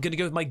 But I'm going to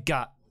go with my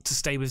gut to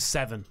stay with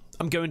 7.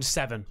 I'm going to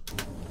 7.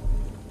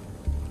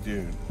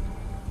 Dude.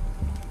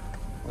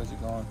 Where's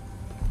it going?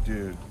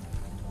 Dude.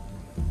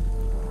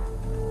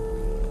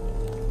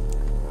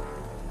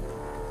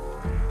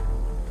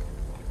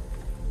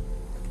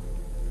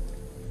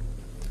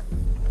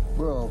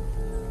 Bro,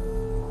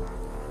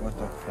 What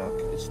the fuck?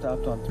 it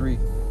stopped on 3.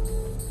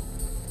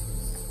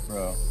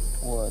 Bro.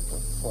 What the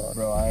fuck?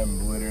 Bro, I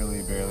am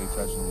literally barely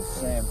touching this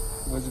thing. Sam,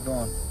 where's it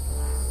going?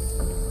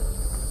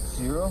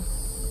 0?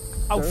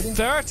 Oh, 30?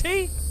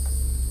 30?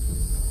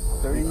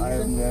 30 I have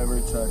even? never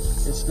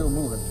touched. It's still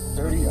moving.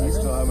 30 I even?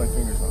 still have my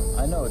fingers on it.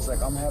 I know, it's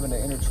like I'm having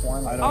to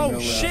intertwine. I don't Oh, know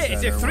where shit,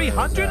 it's is at it or where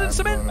it's 300 at. and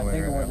something? I'm blown I away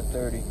think it right went to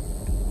now. 30.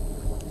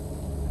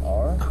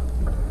 R?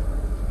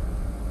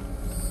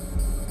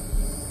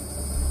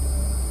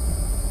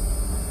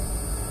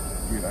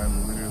 Dude,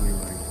 I'm literally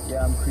like.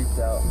 Yeah, I'm creeped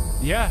out.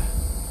 Yeah.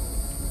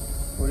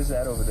 What is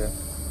that over there?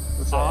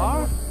 What's that?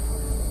 R?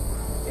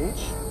 H?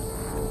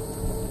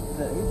 Is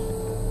that H?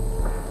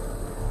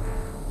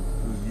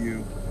 It was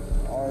you.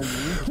 R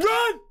U?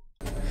 Run!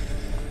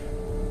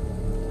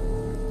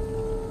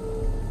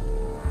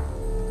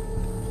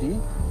 D?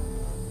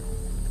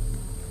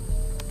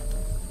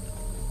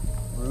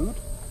 Rude?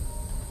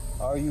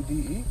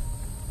 R-U-D-E?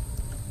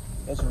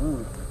 That's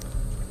rude.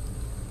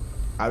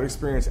 I've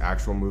experienced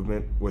actual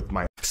movement with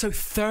my So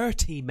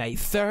 30, mate.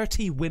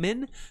 30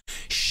 women?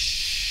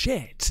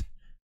 Shit.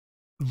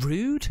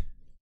 Rude?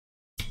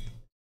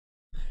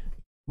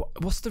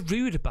 What's the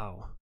rude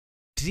about?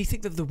 Did he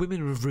think that the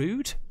women were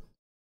rude?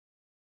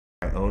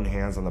 own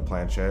hands on the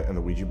planchette and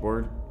the Ouija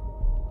board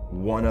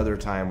one other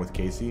time with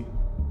Casey,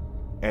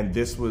 and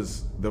this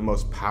was the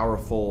most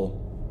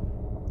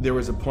powerful. There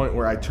was a point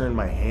where I turned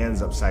my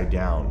hands upside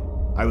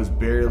down. I was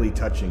barely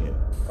touching it.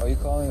 Are you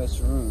calling us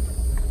rude?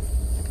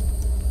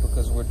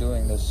 Because we're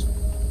doing this.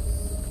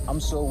 I'm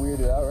so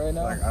weirded out right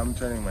now. Like, I'm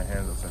turning my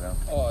hands upside down.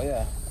 Oh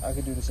yeah, I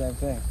could do the same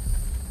thing.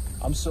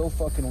 I'm so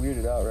fucking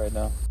weirded out right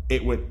now.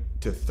 It went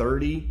to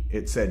 30.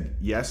 It said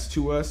yes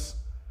to us.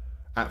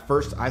 At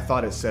first, I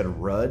thought it said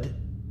Rud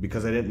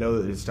because I didn't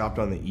know that it stopped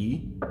on the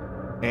E.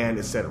 And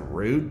it said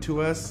rude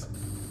to us.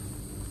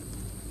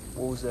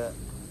 What was that?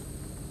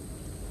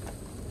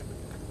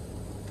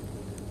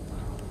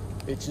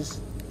 It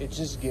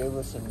just gave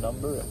us a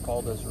number and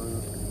called us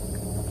rude.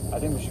 I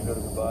think we should go to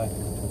goodbye.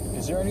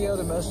 Is there any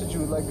other message you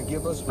would like to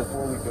give us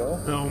before we go?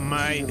 Oh, This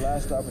mate. is your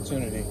last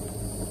opportunity.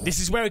 This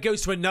is where it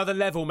goes to another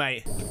level,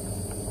 mate.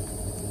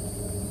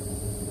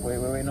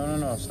 Wait,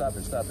 no, stop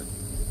it.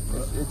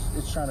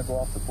 It's trying to go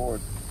off the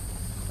board.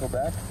 Go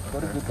back, go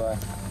to goodbye.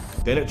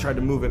 Then it tried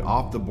to move it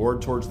off the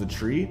board towards the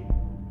tree.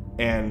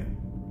 And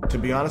to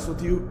be honest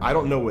with you, I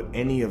don't know what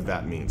any of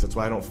that means. That's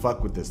why I don't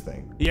fuck with this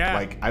thing. Yeah.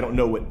 Like, I don't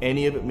know what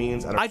any of it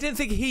means. I didn't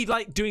think he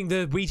liked doing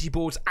the Ouija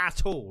boards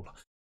at all.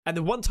 And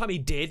the one time he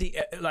did,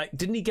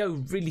 didn't he go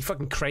really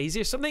fucking crazy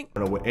or something? I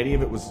don't know what any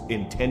of it was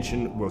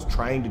was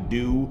trying to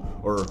do,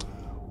 or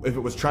if it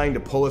was trying to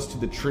pull us to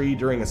the tree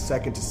during a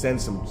second to send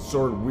some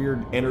sort of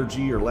weird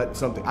energy or let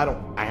something.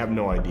 I have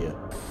no idea.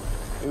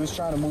 It was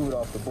trying to move it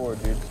off the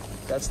board, dude.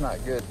 That's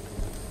not good.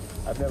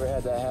 I've never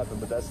had that happen,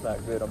 but that's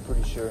not good, I'm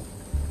pretty sure.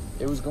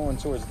 It was going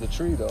towards the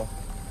tree, though.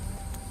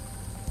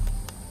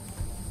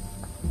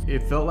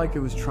 It felt like it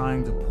was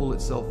trying to pull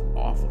itself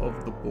off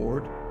of the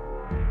board,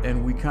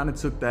 and we kind of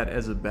took that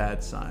as a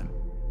bad sign.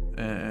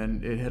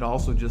 And it had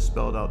also just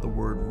spelled out the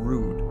word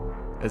rude,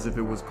 as if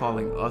it was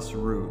calling us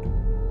rude.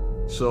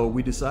 So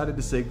we decided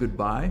to say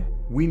goodbye.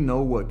 We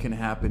know what can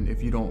happen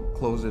if you don't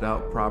close it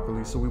out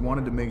properly, so we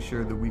wanted to make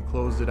sure that we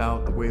closed it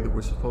out the way that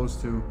we're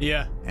supposed to.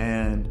 Yeah.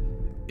 And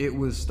it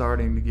was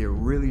starting to get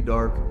really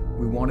dark.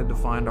 We wanted to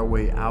find our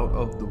way out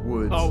of the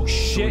woods. Oh, so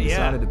shit, we yeah.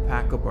 decided to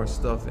pack up our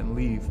stuff and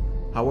leave.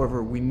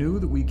 However, we knew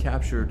that we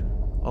captured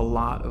a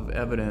lot of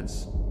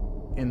evidence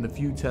in the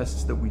few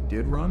tests that we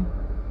did run,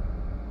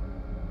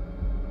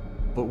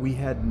 but we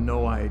had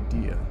no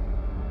idea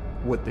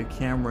what the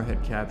camera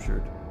had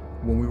captured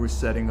when we were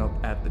setting up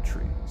at the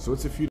tree. So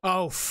it's a few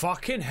Oh,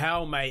 fucking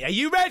hell, mate. Are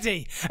you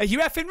ready? Are you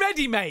effing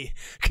ready, mate?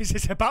 Because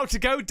it's about to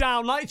go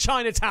down like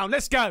Chinatown.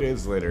 Let's go.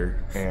 days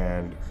later,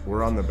 and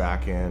we're on the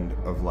back end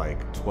of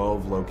like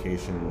 12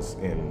 locations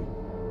in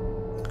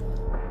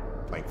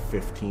like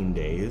 15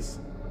 days.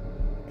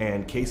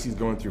 And Casey's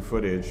going through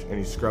footage, and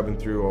he's scrubbing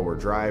through while we're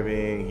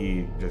driving.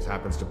 He just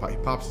happens to he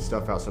pops the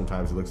stuff out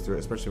sometimes. He looks through it,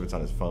 especially if it's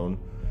on his phone,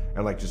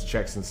 and like just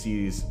checks and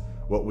sees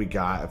what we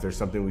got, if there's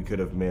something we could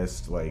have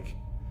missed, like,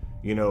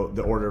 you know,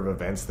 the order of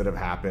events that have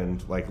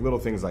happened, like little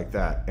things like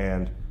that.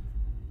 And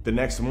the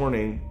next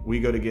morning, we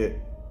go to get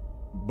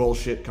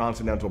bullshit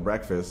continental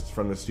breakfast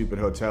from the stupid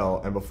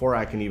hotel, and before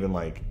I can even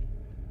like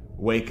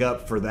wake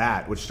up for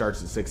that, which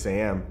starts at 6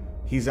 a.m.,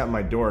 he's at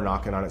my door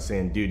knocking on it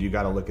saying, dude, you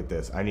gotta look at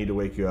this. I need to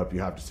wake you up. You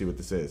have to see what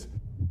this is.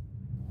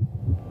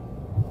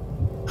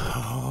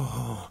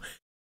 Oh.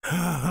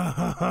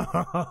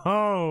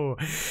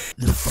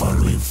 The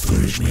following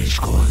footage may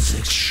cause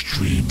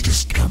extreme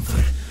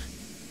discomfort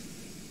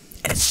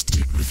and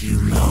stick with you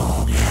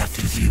long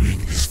after viewing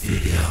this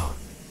video.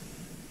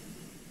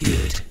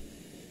 Good.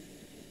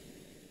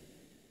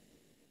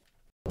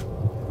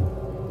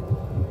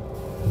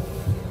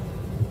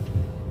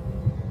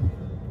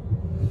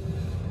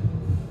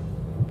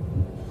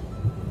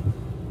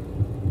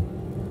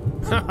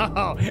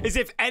 As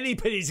if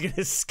anybody's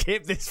gonna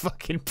skip this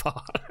fucking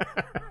part.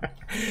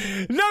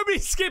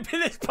 Nobody's skipping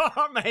this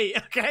part, mate,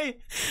 okay?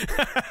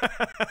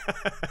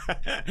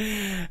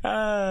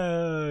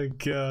 Oh,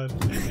 God.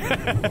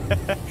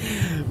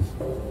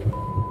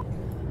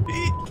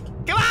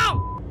 Come out!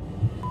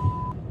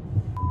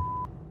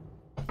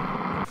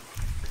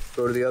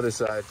 Go to the other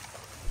side.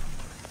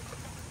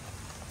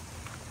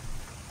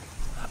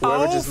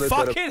 Whoever Oh, just lit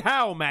that fucking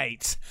hell,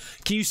 mate.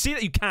 Can you see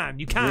that? You can.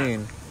 You can.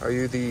 green, are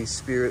you the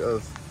spirit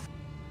of...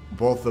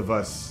 Both of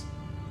us,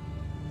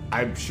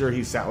 I'm sure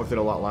he sat with it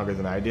a lot longer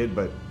than I did,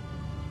 but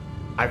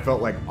I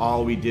felt like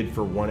all we did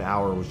for 1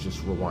 hour was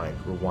just rewind,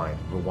 rewind,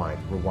 rewind,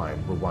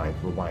 rewind, rewind,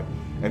 rewind,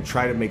 and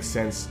try to make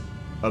sense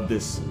of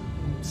this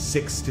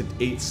 6 to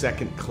 8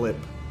 second clip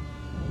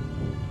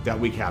that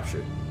we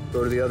captured.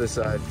 Go to the other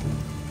side.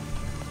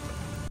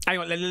 Hang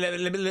on,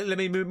 let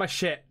me move my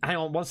shit. Hang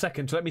on 1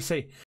 second, let me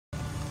see.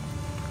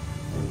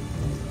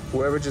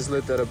 Whoever just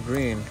lit that up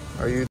green,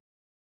 are you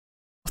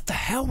What the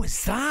hell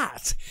was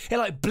that? It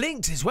like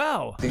blinked as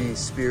well. the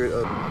spirit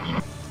of...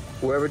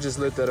 Whoever just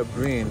lit that up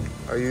green,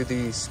 are you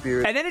the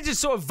spirit And then it just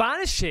sort of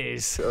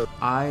vanishes.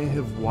 I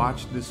have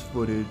watched this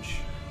footage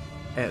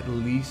at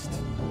least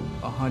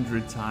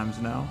 100 times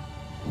now.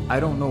 I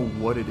don't know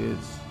what it is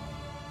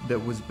that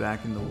was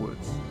back in the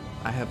woods.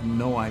 I have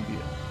no idea.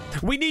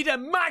 We need a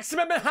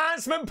maximum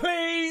enhancement,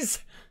 please.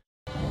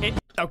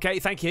 Okay,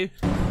 thank you.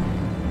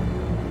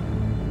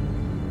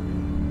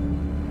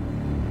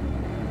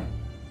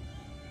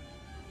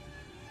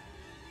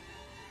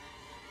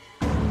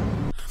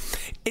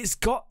 It's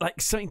got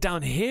like something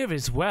down here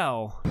as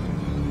well.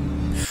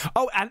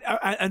 Oh,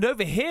 and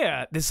over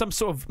here, there's some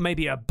sort of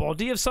maybe a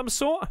body of some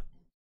sort.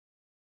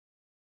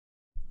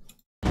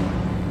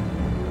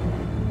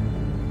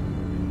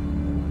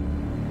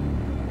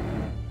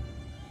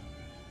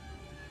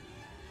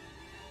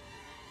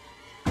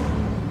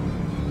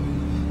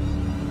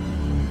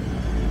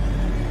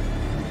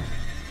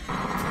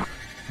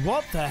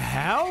 What the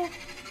hell?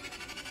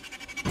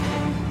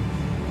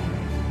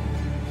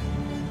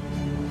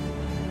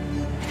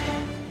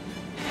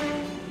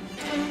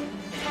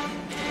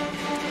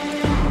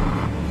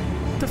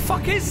 The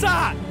fuck is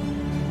that?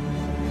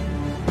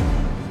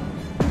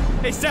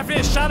 It's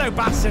definitely a shadow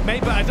bastard,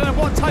 mate, but I don't know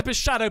what type of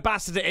shadow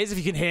bastard it is, if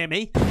you can hear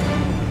me.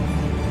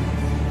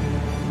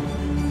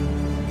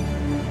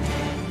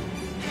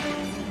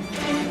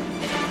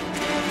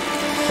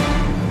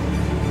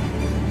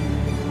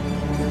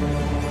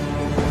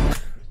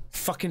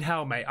 Fucking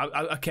hell, mate.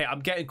 Okay, I'm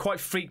getting quite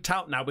freaked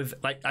out now with,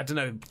 like, I don't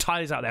know,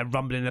 Tyler's out there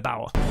rumbling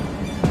about.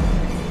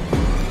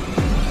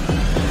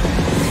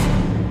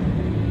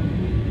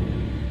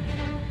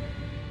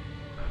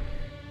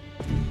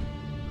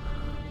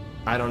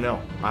 I don't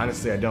know.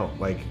 Honestly, I don't.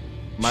 Like,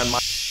 my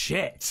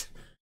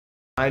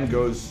mind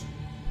goes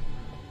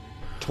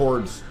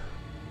towards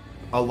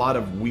a lot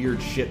of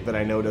weird shit that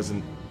I know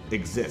doesn't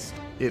exist.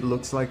 It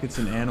looks like it's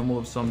an animal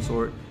of some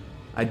sort.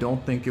 I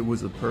don't think it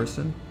was a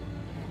person.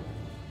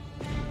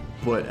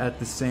 But at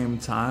the same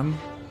time,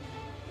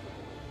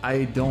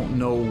 I don't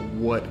know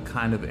what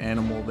kind of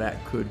animal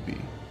that could be.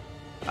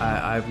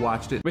 I've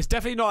watched it It's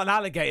definitely not an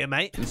alligator,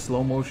 mate. in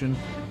slow motion.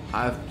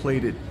 I've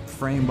played it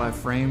frame by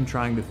frame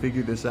trying to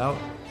figure this out.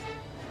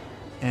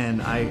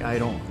 And I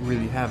don't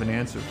really have an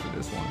answer for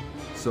this one.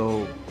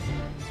 So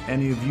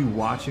any of you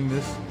watching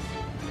this,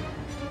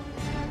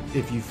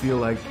 if you feel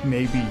like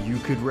maybe you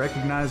could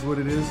recognize what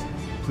it is,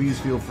 please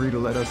feel free to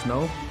let us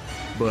know.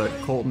 But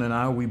Colton and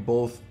I,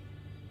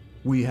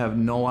 we have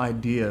no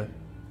idea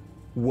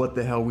what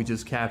the hell we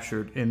just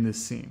captured in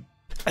this scene.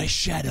 A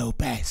shadow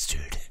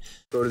bastard.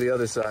 Go to the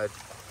other side.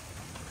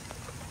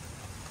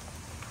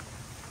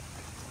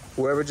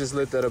 Whoever just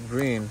lit that up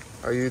green,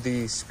 are you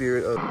the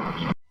spirit of...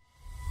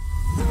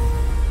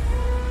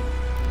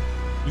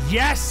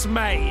 Yes,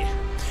 mate.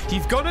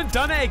 You've gone and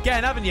done it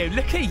again, haven't you?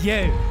 Look at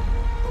you.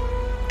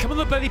 Come on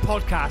the bloody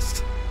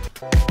podcast.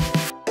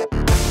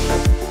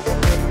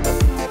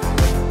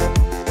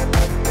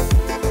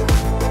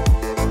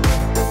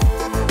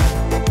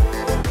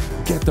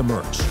 Get the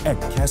merch at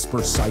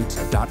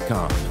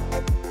Caspersight.com.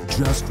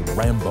 Just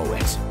Rambo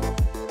it.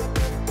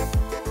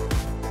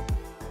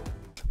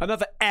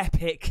 Another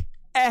epic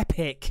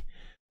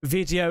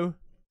video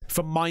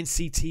from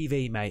Mindseed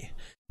TV, mate.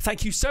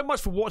 Thank you so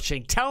much for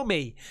watching. Tell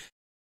me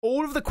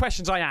all of the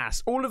questions I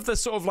asked, all of the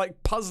sort of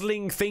like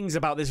puzzling things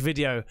about this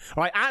video.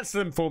 All right, answer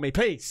them for me,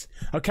 please.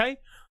 Okay?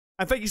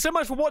 And thank you so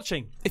much for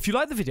watching. If you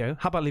like the video,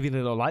 how about leaving a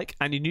little like?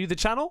 And you're new to the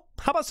channel,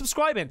 how about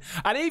subscribing?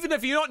 And even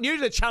if you're not new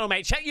to the channel,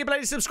 mate, check your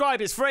bloody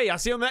subscribe. It's free. I'll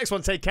see you on the next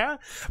one. Take care.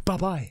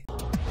 Bye-bye.